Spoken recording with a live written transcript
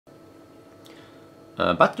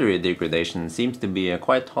Battery degradation seems to be a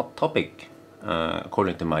quite hot topic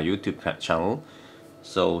according to my YouTube channel.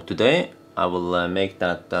 So today I will make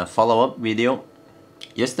that follow-up video.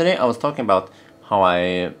 Yesterday I was talking about how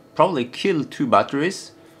I probably killed 2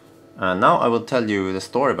 batteries, and now I will tell you the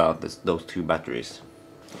story about those 2 batteries.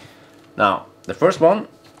 Now the first one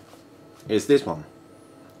is this one.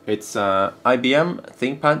 It's IBM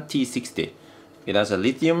ThinkPad T60. It has a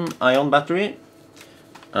lithium-ion battery,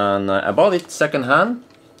 and I bought it second-hand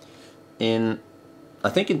I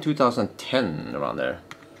think in 2010, around there.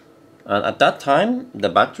 And at that time the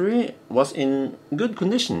battery was in good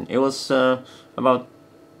condition. It was about,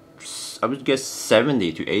 I would guess,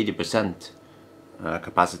 70 to 80%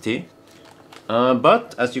 capacity.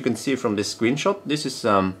 But as you can see from this screenshot, this is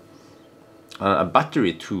a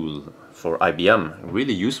battery tool for IBM, a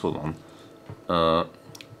really useful one.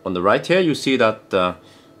 On the right here you see that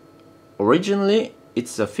originally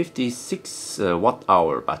it's a 56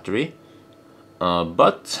 watt-hour battery,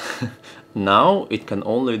 but now it can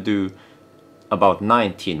only do about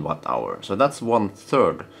 19 watt-hour, so that's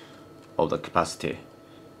 1/3 of the capacity.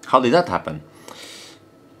 How did that happen?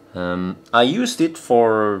 I used it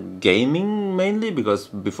for gaming mainly, because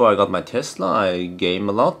before I got my Tesla I game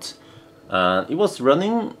a lot. It was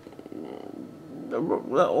running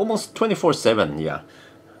almost 24/7, yeah.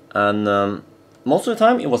 And most of the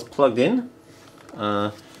time it was plugged in,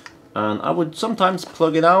 and I would sometimes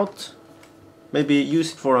plug it out, maybe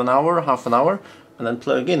use it for an hour, half an hour, and then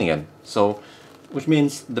plug in again. So, which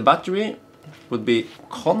means the battery would be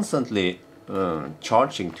constantly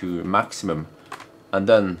charging to maximum, and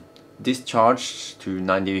then discharge to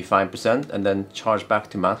 95%, and then charge back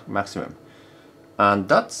to maximum. And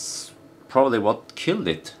that's probably what killed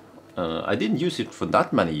it. I didn't use it for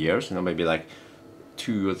that many years, you know, maybe like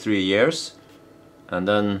 2 or 3 years, and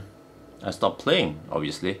then I stopped playing,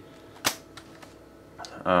 obviously.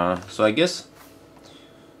 So I guess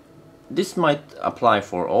this might apply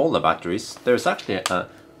for all the batteries. There's actually a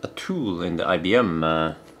tool in the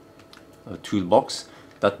IBM toolbox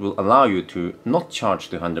that will allow you to not charge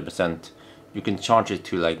to 100%. You can charge it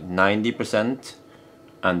to like 90%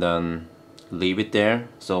 and then leave it there.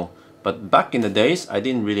 So, but back in the days I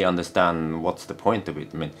didn't really understand what's the point of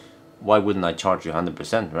it. I mean, why wouldn't I charge you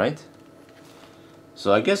 100%, right?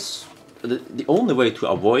 So I guess the only way to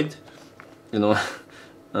avoid, you know,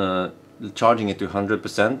 charging it to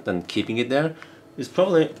 100% and keeping it there is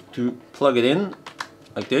probably to plug it in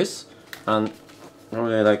like this, and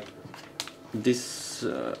probably like this,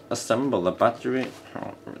 assemble the battery.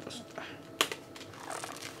 Oh, let me just,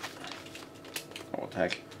 oh, what the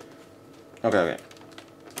heck. Okay.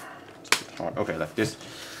 Okay, like this.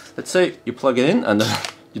 Let's say you plug it in and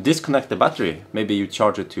you disconnect the battery. Maybe you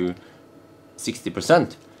charge it to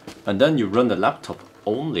 60%, and then you run the laptop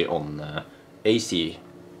only on AC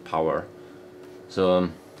power. So,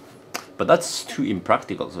 but that's too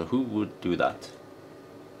impractical. So who would do that?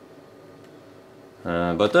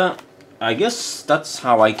 But I guess that's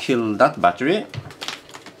how I kill that battery.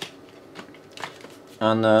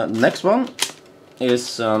 And next one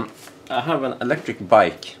is I have an electric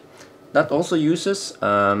bike that also uses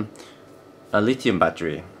a lithium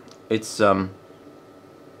battery. It's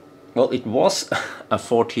well, it was a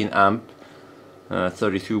 14 amp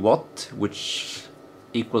 32 watt, which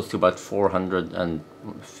equals to about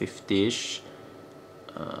 450-ish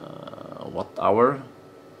watt hour,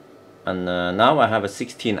 and now I have a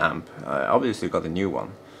 16 amp. I obviously got a new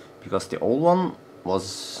one because the old one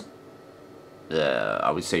was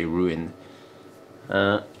I would say ruined.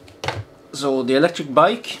 So the electric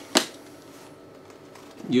bike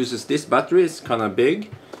uses this battery. It's kind of big,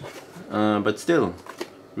 but still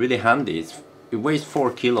really handy. It weighs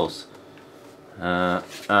 4 kilos.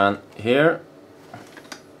 And here,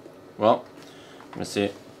 well, let me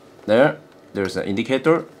see, there's an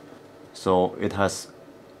indicator. So it has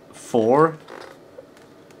 4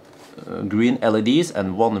 green LEDs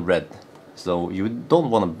and 1 red. So you don't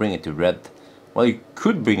want to bring it to red. Well, you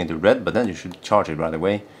could bring it to red, but then you should charge it right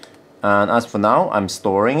away. And as for now, I'm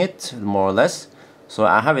storing it more or less, so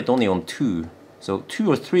I have it only on 2. So 2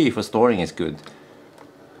 or 3 for storing is good.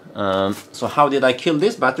 So how did I kill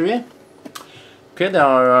this battery? Okay, there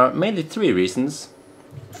are mainly 3 reasons.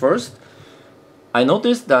 First, I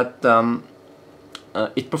noticed that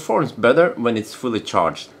it performs better when it's fully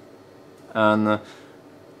charged. And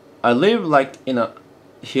I live like in a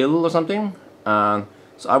hill or something, and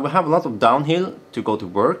so I will have a lot of downhill to go to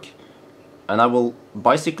work, and I will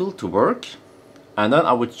bicycle to work, and then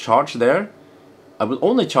I would charge there. I will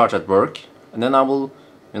only charge at work, and then I will,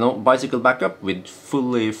 you know, bicycle back up with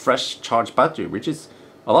fully fresh charged battery, which is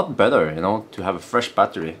a lot better, you know, to have a fresh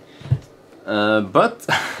battery. But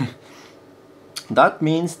that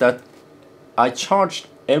means that I charged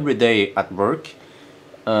every day at work.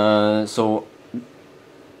 So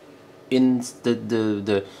in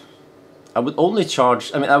the I would only charge,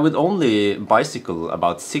 I mean, I would only bicycle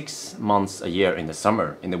about 6 months a year in the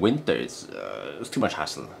summer. In the winter, it's too much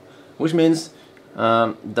hassle. Which means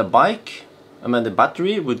the bike, I mean, the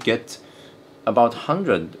battery would get about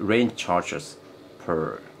 100 range charges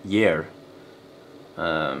per year.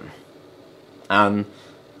 And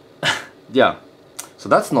yeah, so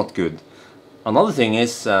that's not good. Another thing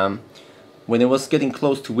is, when it was getting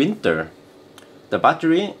close to winter, the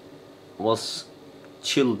battery was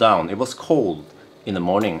chilled down. It was cold in the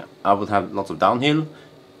morning. I would have lots of downhill.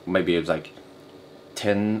 Maybe it was like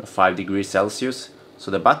 5 degrees Celsius. So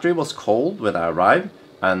the battery was cold when I arrived.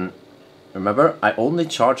 And remember, I only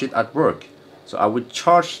charge it at work. So I would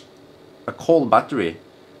charge a cold battery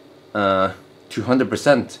to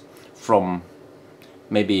 100% from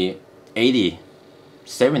maybe 70-80%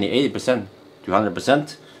 to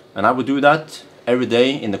 100%. And I would do that every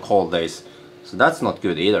day in the cold days. So that's not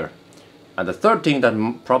good either. And the third thing that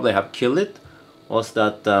probably have killed it was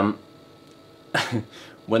that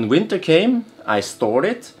when winter came, I stored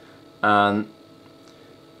it and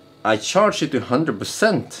I charged it to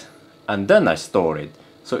 100% and then I stored it.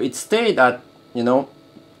 So it stayed at, you know,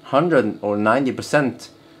 100 or 90%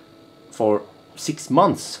 for 6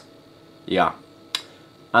 months. Yeah.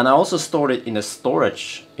 And I also stored it in a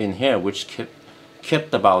storage in here, which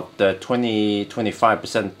kept about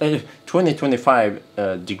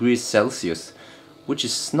 20-25 degrees Celsius, which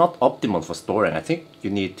is not optimal for storing. I think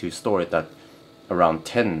you need to store it at around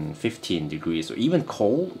 10-15 degrees or even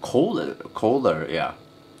colder, yeah.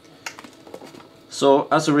 So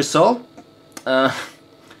as a result,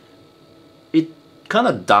 it kind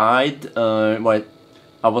of died when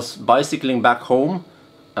I was bicycling back home,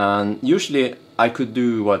 and usually I could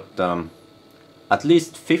do what at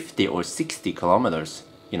least 50 or 60 kilometers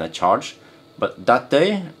in a charge, but that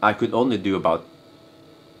day I could only do about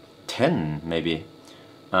 10 maybe.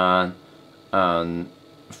 And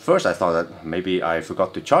first I thought that maybe I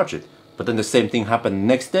forgot to charge it, but then the same thing happened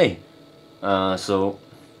next day. There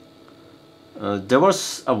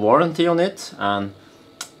was a warranty on it, and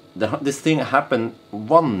this thing happened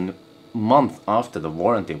 1 month after the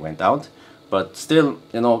warranty went out. But still,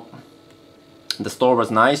 you know, the store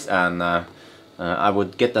was nice, and I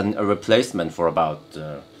would get a replacement for about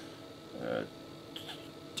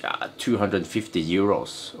 250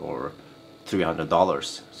 euros or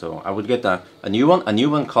 $300. So I would get a new one. A new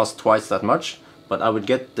one cost twice that much, but I would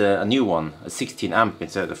get a new one, a 16 amp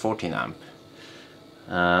instead of 14 amp.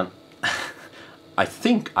 I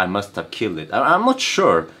think I must have killed it. I'm not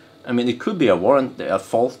sure. I mean, it could be a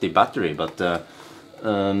faulty battery, but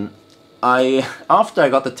after I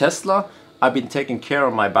got the Tesla, I've been taking care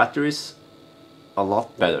of my batteries a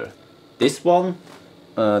lot better. This one,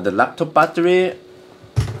 the laptop battery,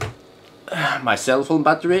 my cell phone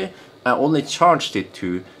battery, I only charged it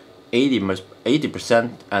to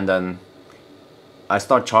 80%, and then I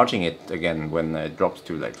start charging it again when it drops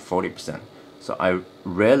to like 40%. So I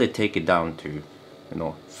rarely take it down to, you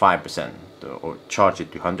know, 5% or charge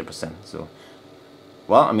it to 100%. So,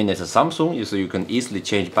 well, I mean, it's a Samsung, so you can easily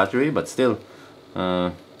change battery, but still,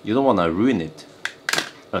 you don't want to ruin it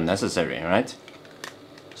unnecessary, right?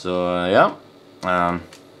 So yeah,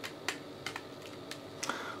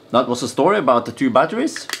 that was a story about the 2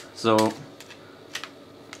 batteries. So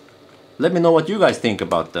let me know what you guys think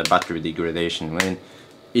about the battery degradation. I mean,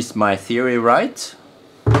 is my theory right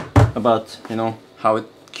about, you know, how it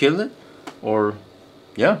killed it? Or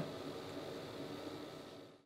yeah,